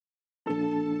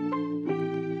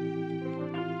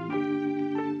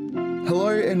Hello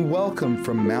and welcome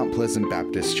from Mount Pleasant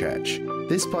Baptist Church.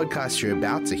 This podcast you're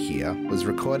about to hear was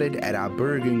recorded at our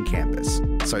Burragoon campus.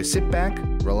 So sit back,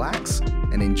 relax,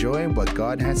 and enjoy what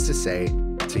God has to say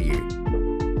to you.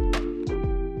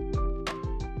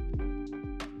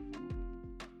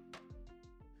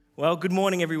 Well, good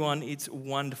morning, everyone. It's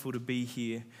wonderful to be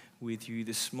here with you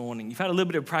this morning. You've had a little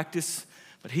bit of practice,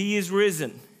 but He is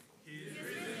risen. He is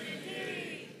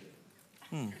risen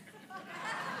indeed.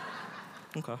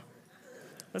 Okay.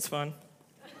 That's fine.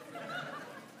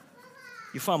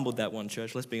 You fumbled that one,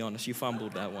 church. Let's be honest. You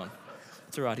fumbled that one.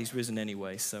 It's all right. He's risen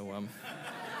anyway, so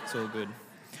it's all good.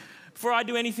 Before I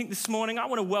do anything this morning, I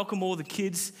want to welcome all the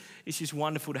kids. It's just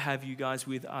wonderful to have you guys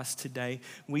with us today.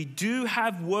 We do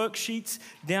have worksheets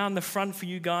down the front for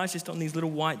you guys, just on these little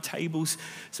white tables.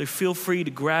 So feel free to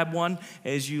grab one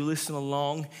as you listen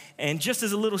along. And just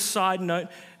as a little side note,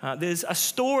 there's a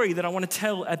story that I want to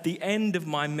tell at the end of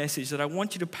my message that I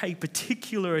want you to pay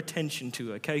particular attention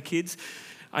to, okay, kids?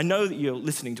 I know that you're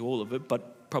listening to all of it,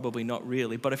 but probably not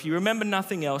really. But if you remember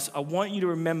nothing else, I want you to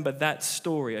remember that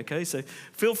story, okay? So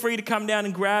feel free to come down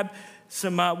and grab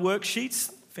some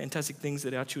worksheets, fantastic things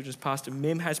that our children's pastor,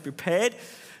 Mim, has prepared.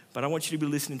 But I want you to be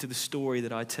listening to the story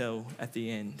that I tell at the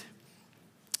end.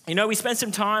 You know, we spent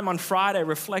some time on Friday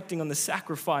reflecting on the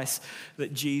sacrifice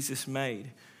that Jesus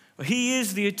made. Well, He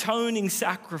is the atoning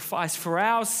sacrifice for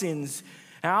our sins,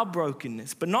 our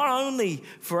brokenness, but not only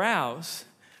for ours,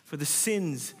 for the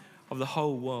sins of the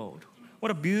whole world. What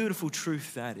a beautiful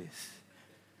truth that is.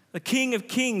 The King of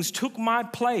Kings took my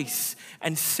place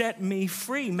and set me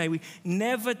free. May we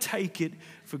never take it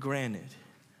for granted.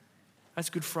 That's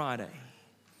Good Friday.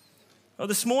 Well,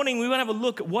 this morning we want to have a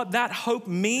look at what that hope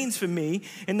means for me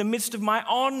in the midst of my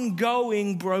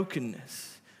ongoing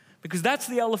brokenness. Because that's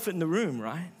the elephant in the room,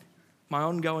 right? My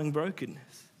ongoing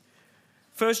brokenness.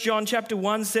 1 John chapter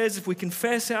 1 says, if we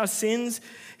confess our sins,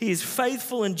 He is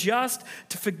faithful and just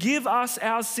to forgive us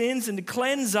our sins and to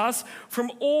cleanse us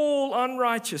from all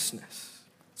unrighteousness.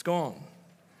 It's gone.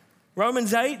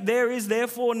 Romans 8, there is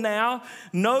therefore now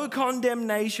no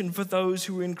condemnation for those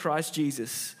who are in Christ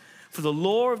Jesus. For the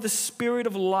law of the Spirit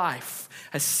of life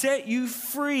has set you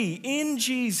free in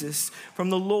Jesus from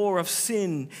the law of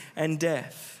sin and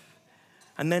death.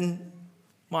 And then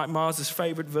Mike Miles'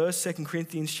 favorite verse, 2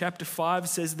 Corinthians chapter 5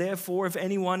 says, therefore, if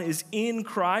anyone is in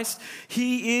Christ,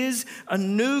 he is a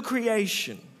new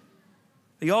creation.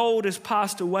 The old has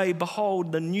passed away.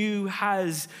 Behold, the new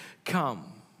has come.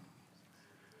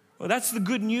 Well, that's the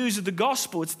good news of the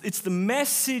gospel. It's the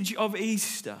message of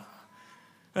Easter.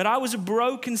 That I was a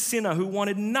broken sinner who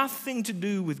wanted nothing to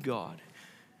do with God.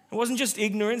 It wasn't just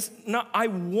ignorance. No, I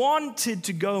wanted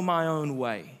to go my own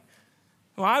way.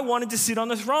 I wanted to sit on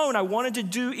the throne. I wanted to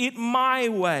do it my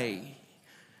way.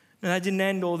 And that didn't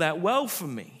end all that well for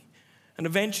me. And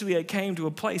eventually I came to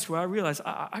a place where I realized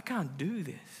I can't do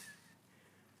this.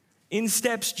 In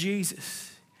steps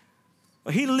Jesus.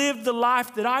 He lived the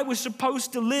life that I was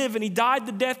supposed to live, and He died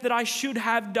the death that I should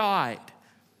have died.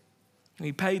 And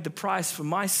He paid the price for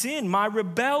my sin, my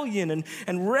rebellion,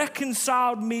 and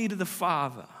reconciled me to the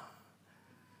Father.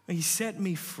 And He set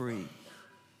me free.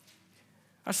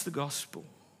 That's the gospel.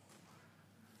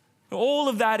 All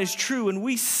of that is true, and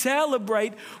we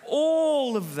celebrate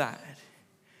all of that.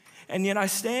 And yet I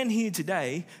stand here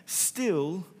today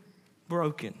still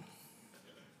broken.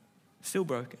 Still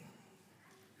broken.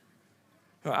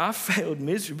 I failed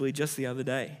miserably just the other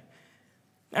day.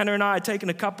 Anna and I are taking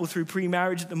a couple through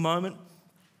pre-marriage at the moment.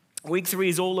 Week 3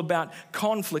 is all about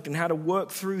conflict and how to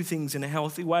work through things in a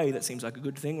healthy way. That seems like a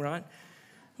good thing, right?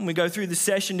 And we go through the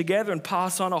session together and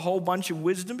pass on a whole bunch of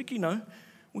wisdom. But, you know,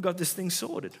 we got this thing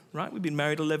sorted, right? We've been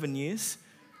married 11 years.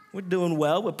 We're doing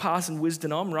well. We're passing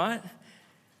wisdom on, right?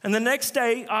 And the next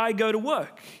day, I go to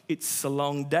work. It's a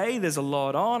long day. There's a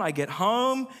lot on. I get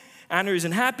home. Anna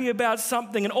isn't happy about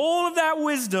something. And all of that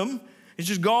wisdom is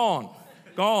just gone.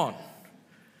 Gone.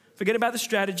 Forget about the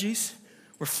strategies.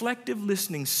 Reflective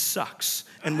listening sucks.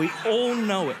 And we all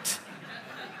know it.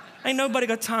 Ain't nobody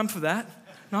got time for that.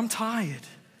 And I'm tired.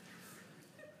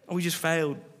 We just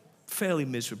failed fairly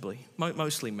miserably,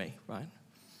 mostly me, right?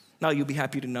 Now you'll be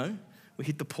happy to know we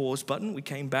hit the pause button. We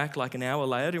came back like an hour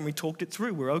later and we talked it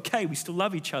through. We're okay. We still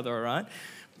love each other, all right?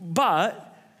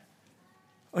 But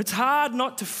it's hard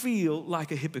not to feel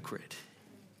like a hypocrite.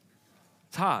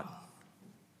 It's hard,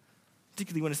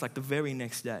 particularly when it's like the very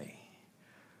next day.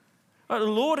 The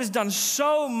Lord has done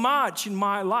so much in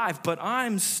my life, but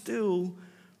I'm still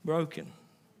broken,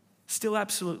 still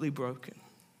absolutely broken.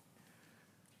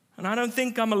 And I don't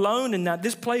think I'm alone in that.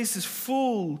 This place is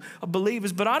full of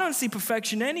believers, but I don't see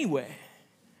perfection anywhere.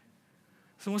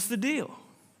 So what's the deal?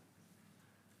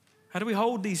 How do we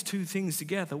hold these two things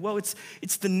together? Well,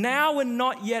 it's the now and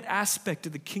not yet aspect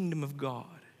of the kingdom of God.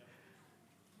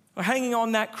 Hanging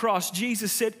on that cross,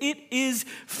 Jesus said, "It is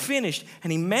finished,"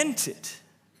 and he meant it.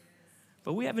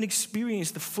 But we haven't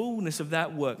experienced the fullness of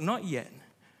that work, not yet.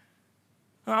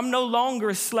 I'm no longer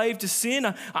a slave to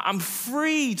sin. I'm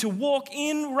free to walk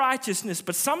in righteousness,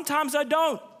 but sometimes I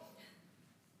don't.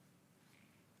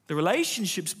 The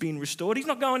relationship's been restored. He's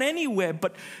not going anywhere,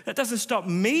 but that doesn't stop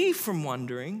me from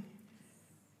wondering.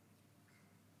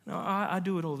 No, I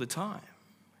do it all the time.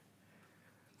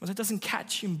 But that doesn't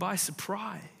catch him by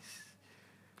surprise.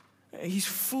 He's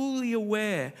fully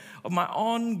aware of my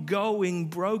ongoing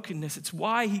brokenness. It's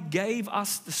why he gave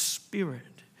us the Spirit.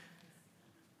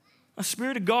 The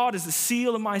Spirit of God is the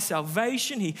seal of my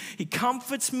salvation. He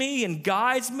comforts me and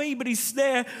guides me, but he's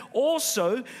there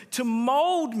also to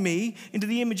mold me into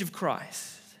the image of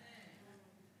Christ,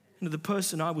 into the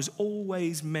person I was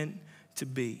always meant to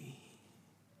be.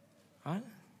 Right?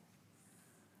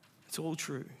 It's all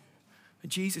true.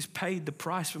 Jesus paid the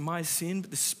price for my sin, but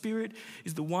the Spirit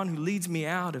is the one who leads me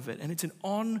out of it, and it's an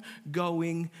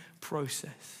ongoing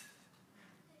process.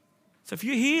 So if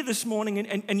you're here this morning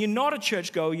and you're not a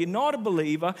churchgoer, you're not a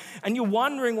believer, and you're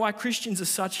wondering why Christians are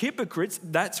such hypocrites,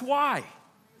 that's why.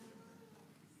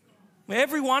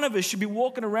 Every one of us should be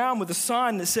walking around with a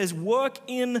sign that says, "Work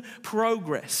in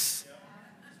progress."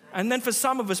 And then for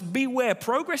some of us, beware,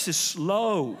 progress is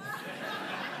slow.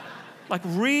 Like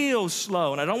real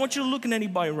slow. And I don't want you to look at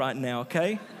anybody right now,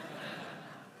 okay?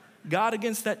 Guard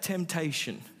against that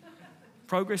temptation.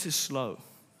 Progress is slow.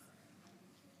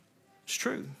 It's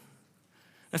true.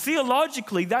 Now,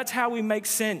 theologically, that's how we make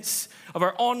sense of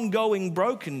our ongoing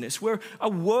brokenness. We're a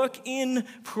work in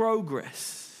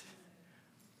progress.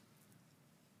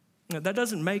 Now, that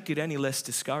doesn't make it any less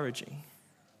discouraging.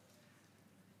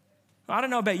 I don't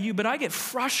know about you, but I get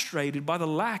frustrated by the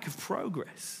lack of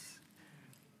progress.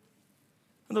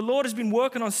 And the Lord has been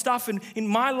working on stuff in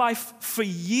my life for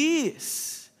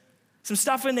years. Some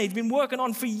stuff in there He's been working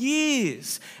on for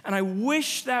years. And I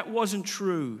wish that wasn't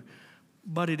true,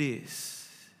 but it is.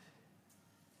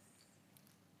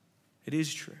 It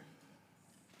is true.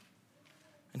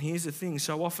 And here's the thing,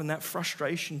 so often that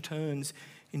frustration turns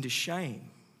into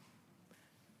shame.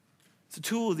 It's a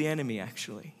tool of the enemy,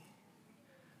 actually.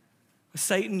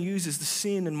 Satan uses the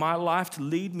sin in my life to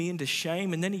lead me into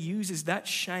shame, and then he uses that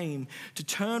shame to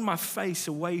turn my face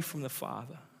away from the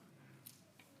Father.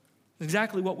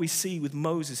 Exactly what we see with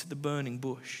Moses at the burning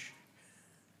bush.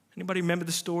 Anybody remember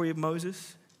the story of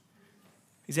Moses?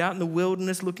 He's out in the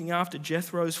wilderness looking after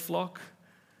Jethro's flock.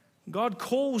 God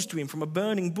calls to him from a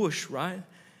burning bush, right?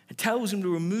 And tells him to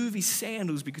remove his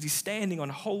sandals because he's standing on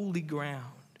holy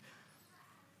ground.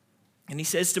 And he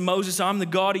says to Moses, "I'm the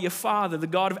God of your father, the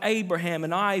God of Abraham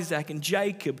and Isaac and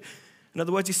Jacob." In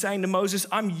other words, he's saying to Moses,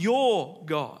 "I'm your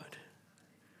God."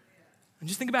 And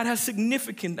just think about how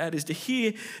significant that is to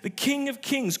hear the King of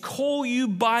Kings call you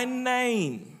by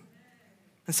name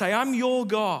and say, "I'm your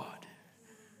God."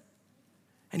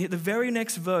 And yet the very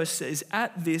next verse says,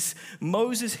 at this,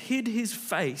 Moses hid his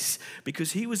face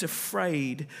because he was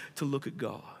afraid to look at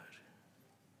God.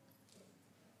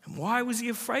 And why was he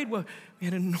afraid? Well, he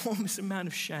had an enormous amount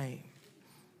of shame.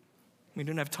 We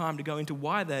don't have time to go into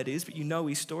why that is, but you know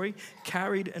his story.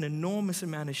 Carried an enormous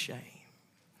amount of shame.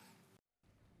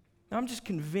 Now, I'm just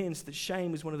convinced that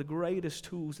shame is one of the greatest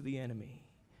tools of the enemy.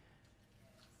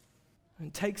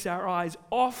 And takes our eyes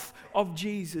off of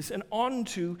Jesus and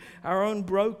onto our own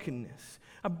brokenness.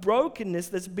 A brokenness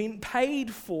that's been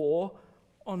paid for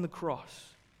on the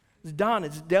cross. It's done,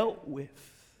 it's dealt with.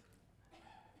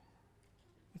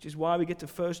 Which is why we get to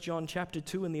 1 John chapter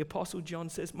 2 and the Apostle John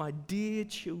says, "My dear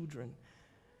children,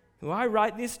 who I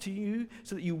write this to you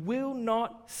so that you will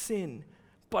not sin.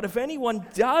 But if anyone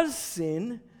does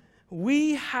sin,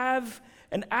 we have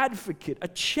an advocate, a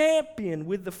champion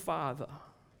with the Father.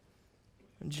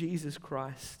 And Jesus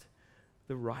Christ,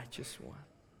 the righteous one."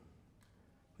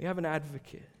 We have an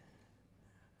advocate.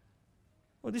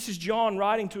 Well, this is John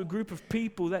writing to a group of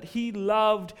people that he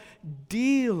loved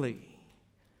dearly.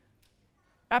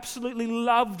 Absolutely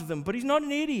loved them, but he's not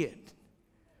an idiot.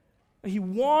 He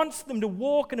wants them to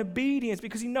walk in obedience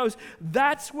because he knows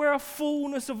that's where a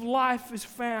fullness of life is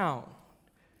found.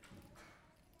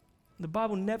 The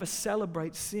Bible never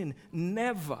celebrates sin,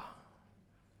 never.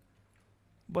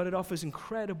 But it offers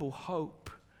incredible hope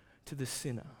to the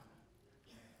sinner.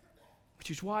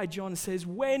 Which is why John says,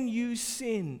 when you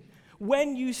sin,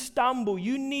 when you stumble,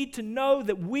 you need to know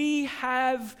that we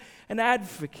have an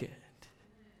advocate.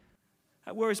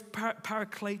 That word is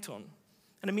parakleton,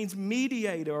 and it means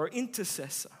mediator or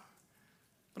intercessor.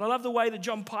 But I love the way that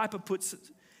John Piper puts it.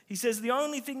 He says, the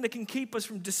only thing that can keep us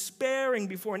from despairing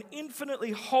before an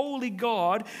infinitely holy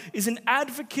God is an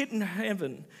advocate in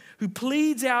heaven who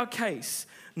pleads our case,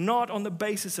 not on the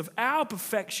basis of our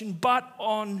perfection, but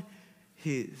on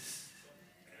his.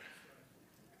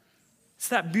 It's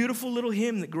that beautiful little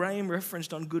hymn that Graham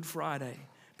referenced on Good Friday,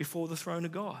 Before the Throne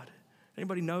of God.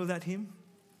 Anybody know that hymn?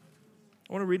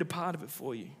 I want to read a part of it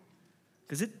for you,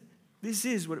 because this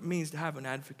is what it means to have an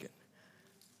advocate.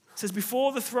 It says,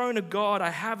 before the throne of God, I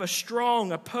have a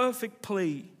strong, a perfect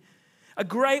plea, a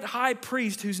great high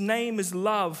priest whose name is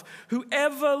love, who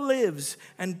ever lives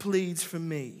and pleads for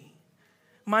me.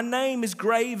 My name is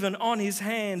graven on his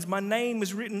hands. My name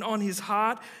is written on his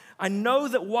heart. I know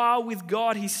that while with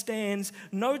God he stands,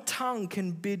 no tongue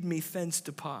can bid me thence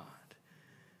depart.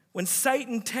 When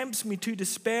Satan tempts me to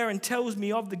despair and tells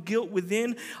me of the guilt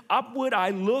within, upward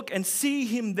I look and see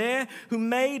him there who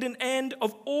made an end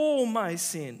of all my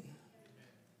sin.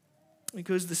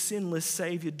 Because the sinless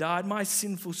Savior died, my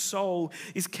sinful soul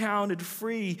is counted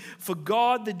free. For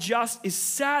God the just is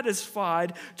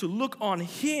satisfied to look on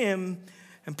him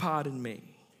and pardon me.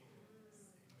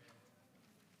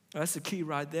 That's the key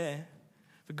right there.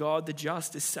 For God the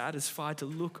just is satisfied to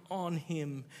look on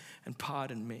him and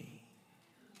pardon me.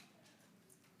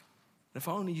 And if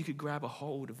only you could grab a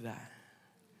hold of that.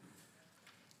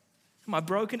 Am I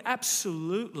broken?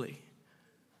 Absolutely.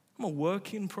 I'm a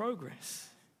work in progress.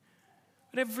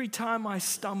 But every time I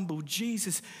stumble,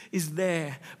 Jesus is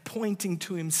there pointing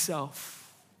to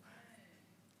himself.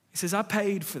 He says, I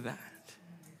paid for that.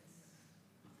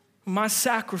 My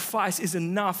sacrifice is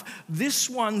enough. This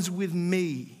one's with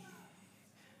me.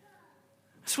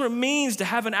 That's what it means to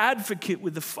have an advocate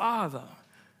with the Father.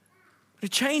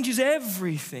 It changes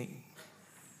everything.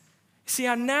 See,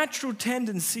 our natural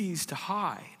tendency is to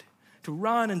hide, to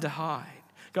run and to hide.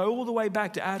 Go all the way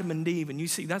back to Adam and Eve, and you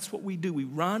see that's what we do. We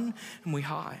run and we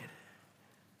hide.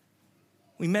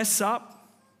 We mess up.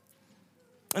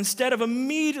 Instead of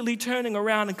immediately turning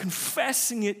around and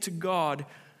confessing it to God,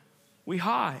 we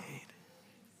hide.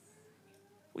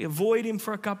 We avoid him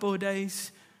for a couple of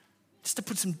days just to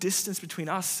put some distance between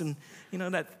us and,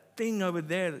 that thing over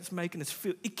there that's making us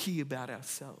feel icky about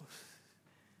ourselves.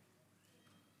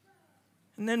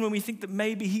 And then when we think that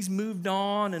maybe he's moved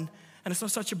on and it's not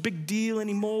such a big deal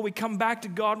anymore, we come back to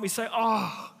God and we say,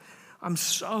 oh, I'm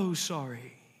so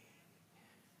sorry.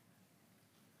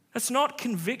 That's not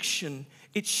conviction,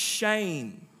 it's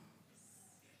shame.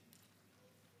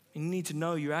 And you need to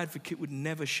know your advocate would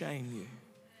never shame you.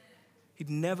 He'd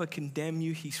never condemn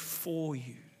you, he's for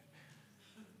you.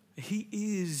 He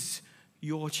is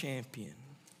your champion.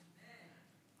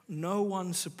 No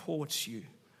one supports you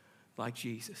like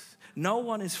Jesus. No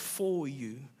one is for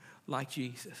you like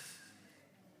Jesus.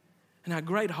 And our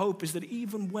great hope is that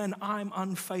even when I'm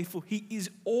unfaithful, he is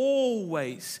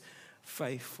always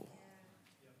faithful.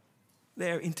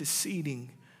 They're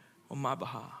interceding on my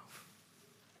behalf.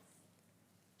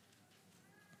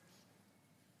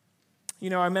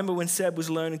 I remember when Seb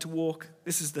was learning to walk.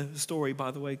 This is the story,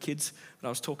 by the way, kids, that I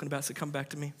was talking about, so come back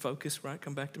to me. Focus, right?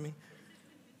 Come back to me.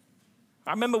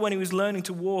 I remember when he was learning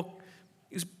to walk,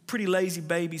 he was a pretty lazy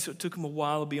baby, so it took him a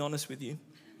while, to be honest with you.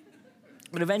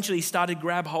 But eventually he started to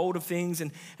grab hold of things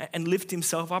and lift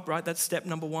himself up, right? That's step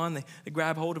number one. They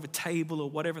grab hold of a table or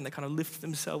whatever, and they kind of lift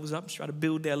themselves up, try to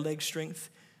build their leg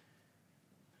strength.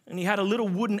 And he had a little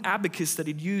wooden abacus that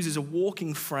he'd use as a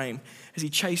walking frame as he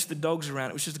chased the dogs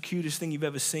around. It was just the cutest thing you've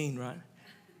ever seen, right?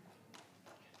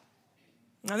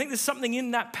 And I think there's something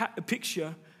in that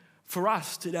picture for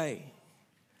us today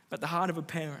at the heart of a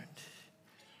parent.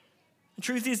 The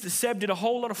truth is that Seb did a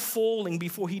whole lot of falling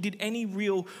before he did any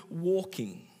real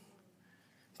walking.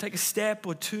 Take a step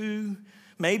or two,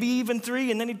 maybe even three,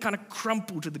 and then he'd kind of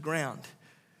crumple to the ground.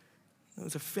 There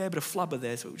was a fair bit of flubber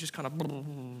there, so it was just kind of...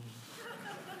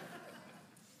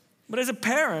 But as a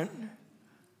parent,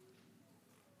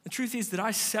 the truth is that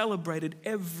I celebrated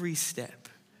every step.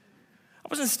 I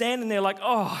wasn't standing there like,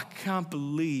 oh, I can't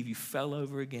believe you fell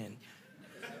over again.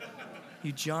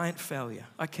 You giant failure.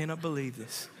 I cannot believe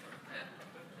this.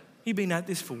 You've been at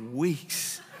this for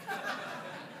weeks.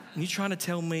 And you're trying to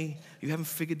tell me you haven't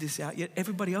figured this out yet?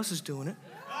 Everybody else is doing it.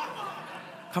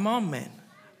 Come on, man.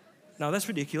 No, that's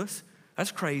ridiculous.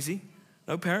 That's crazy.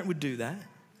 No parent would do that.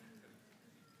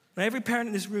 Now, every parent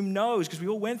in this room knows, because we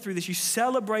all went through this, you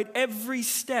celebrate every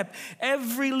step,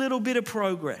 every little bit of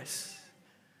progress.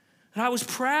 And I was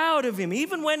proud of him,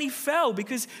 even when he fell,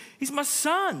 because he's my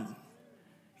son.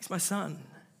 He's my son.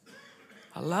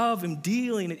 I love him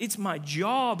dearly, and it's my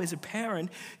job as a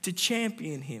parent to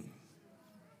champion him.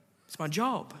 It's my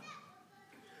job.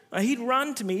 He'd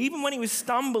run to me even when he was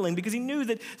stumbling because he knew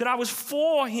that I was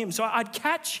for him, so I'd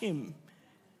catch him.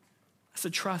 That's the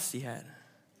trust he had.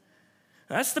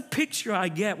 That's the picture I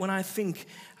get when I think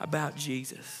about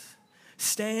Jesus,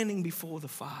 standing before the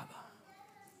Father.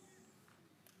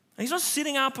 And he's not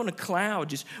sitting up on a cloud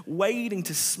just waiting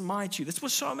to smite you. That's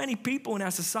what so many people in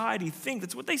our society think.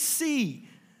 That's what they see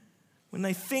when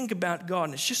they think about God,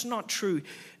 and it's just not true.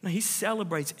 No, he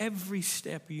celebrates every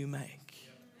step you make.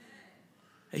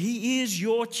 He is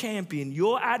your champion,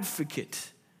 your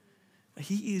advocate.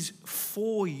 He is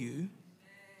for you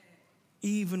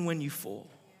even when you fall.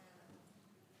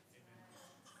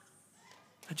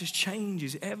 That just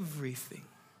changes everything.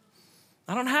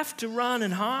 I don't have to run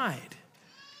and hide.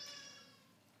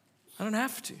 I don't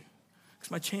have to,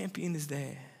 because my champion is there.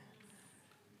 And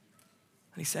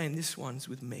he's saying, this one's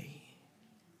with me.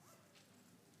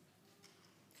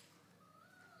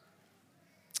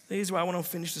 Here's where I want to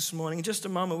finish this morning. In just a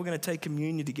moment, we're going to take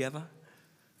communion together.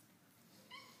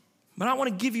 But I want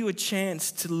to give you a chance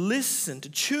to listen, to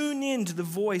tune in to the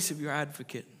voice of your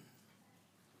advocate.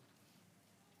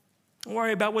 Don't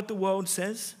worry about what the world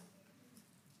says.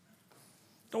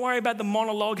 Don't worry about the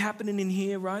monologue happening in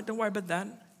here, right? Don't worry about that.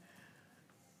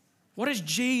 What is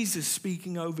Jesus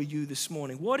speaking over you this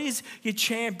morning? What is your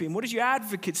champion? What is your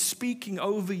advocate speaking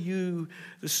over you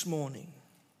this morning?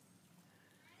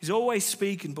 He's always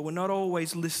speaking, but we're not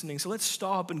always listening. So let's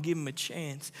stop and give him a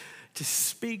chance to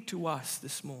speak to us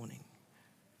this morning.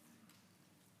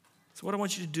 So what I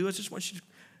want you to do is I just want you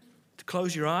to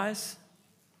close your eyes.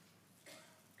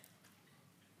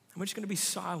 And we're just going to be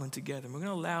silent together. And we're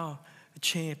going to allow the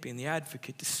champion, the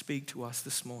advocate, to speak to us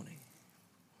this morning.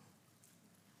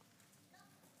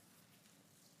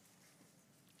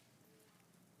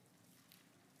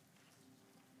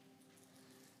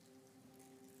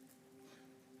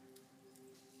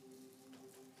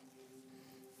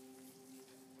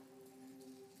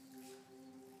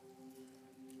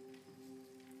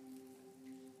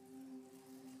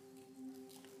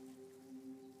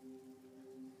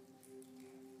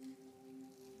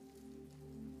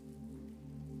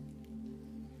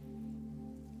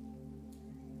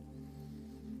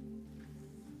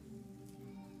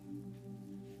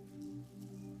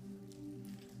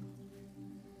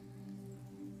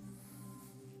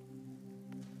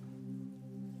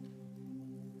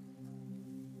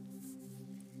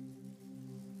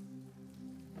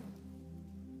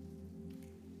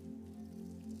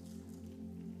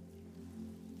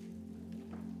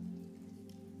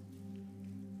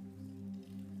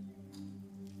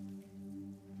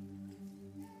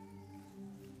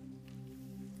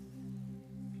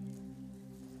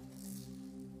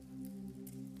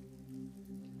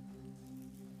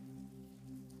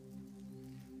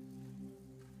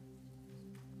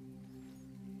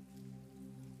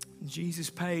 Jesus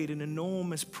paid an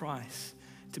enormous price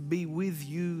to be with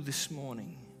you this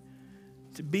morning,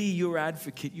 to be your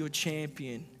advocate, your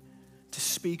champion, to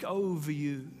speak over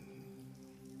you.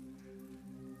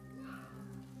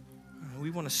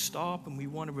 We want to stop and we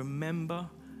want to remember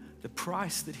the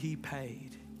price that he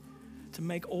paid to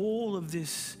make all of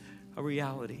this a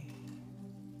reality.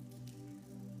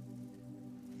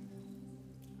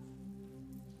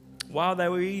 While they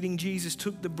were eating, Jesus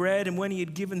took the bread, and when he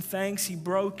had given thanks, he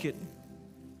broke it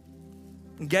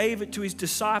and gave it to his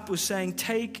disciples, saying,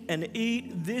 "Take and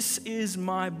eat. This is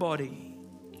my body,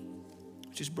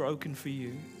 which is broken for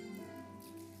you."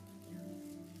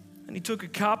 And he took a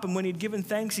cup, and when he had given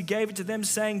thanks, he gave it to them,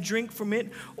 saying, "Drink from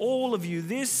it, all of you.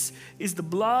 This is the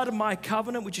blood of my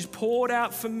covenant, which is poured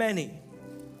out for many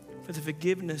for the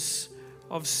forgiveness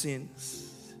of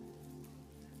sins."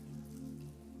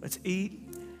 Let's eat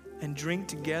and drink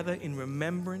together in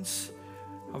remembrance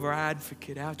of our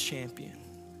advocate, our champion.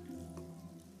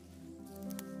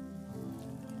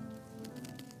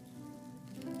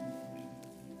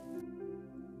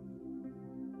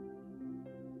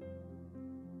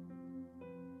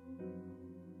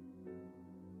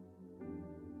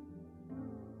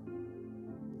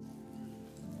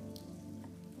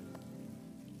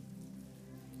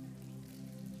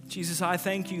 Jesus, I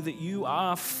thank you that you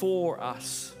are for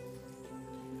us,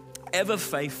 ever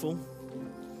faithful,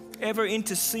 ever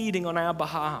interceding on our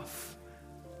behalf.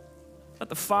 That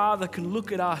the Father can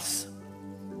look at us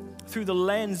through the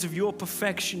lens of your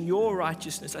perfection, your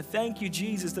righteousness. I thank you,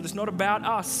 Jesus, that it's not about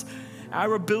us,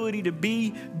 our ability to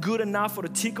be good enough or to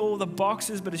tick all the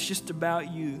boxes, but it's just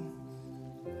about you.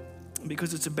 And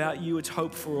because it's about you, it's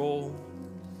hope for all.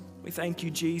 We thank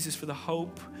you, Jesus, for the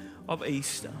hope of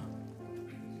Easter.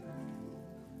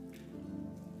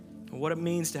 And what it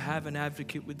means to have an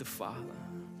advocate with the Father.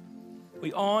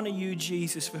 We honor you,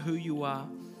 Jesus, for who you are.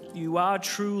 You are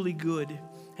truly good,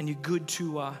 and you're good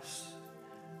to us.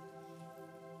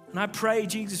 And I pray,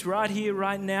 Jesus, right here,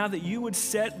 right now, that you would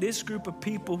set this group of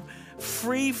people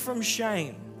free from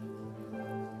shame.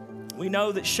 We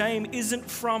know that shame isn't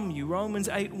from you. Romans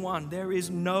 8:1, there is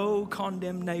no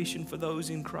condemnation for those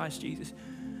in Christ Jesus.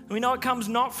 And we know it comes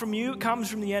not from you, it comes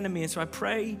from the enemy. And so I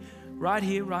pray right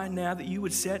here, right now, that you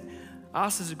would set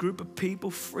us as a group of people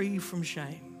free from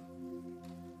shame.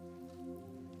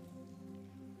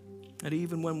 That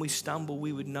even when we stumble,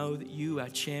 we would know that you are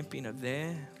champion of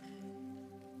there,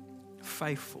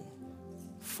 faithful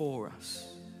for us.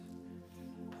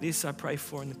 This I pray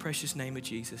for in the precious name of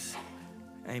Jesus.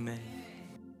 Amen.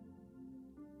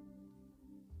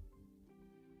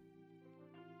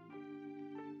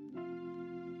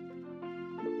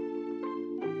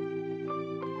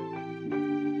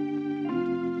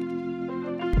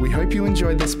 We hope you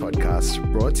enjoyed this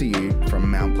podcast brought to you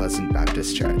from Mount Pleasant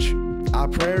Baptist Church. Our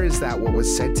prayer is that what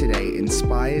was said today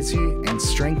inspires you and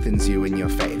strengthens you in your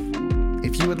faith.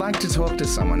 If you would like to talk to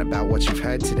someone about what you've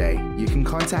heard today, you can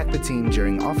contact the team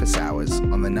during office hours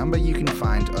on the number you can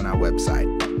find on our website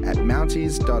at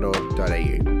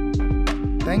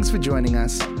mounties.org.au. Thanks for joining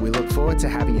us. We look forward to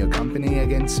having your company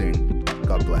again soon.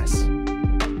 God bless.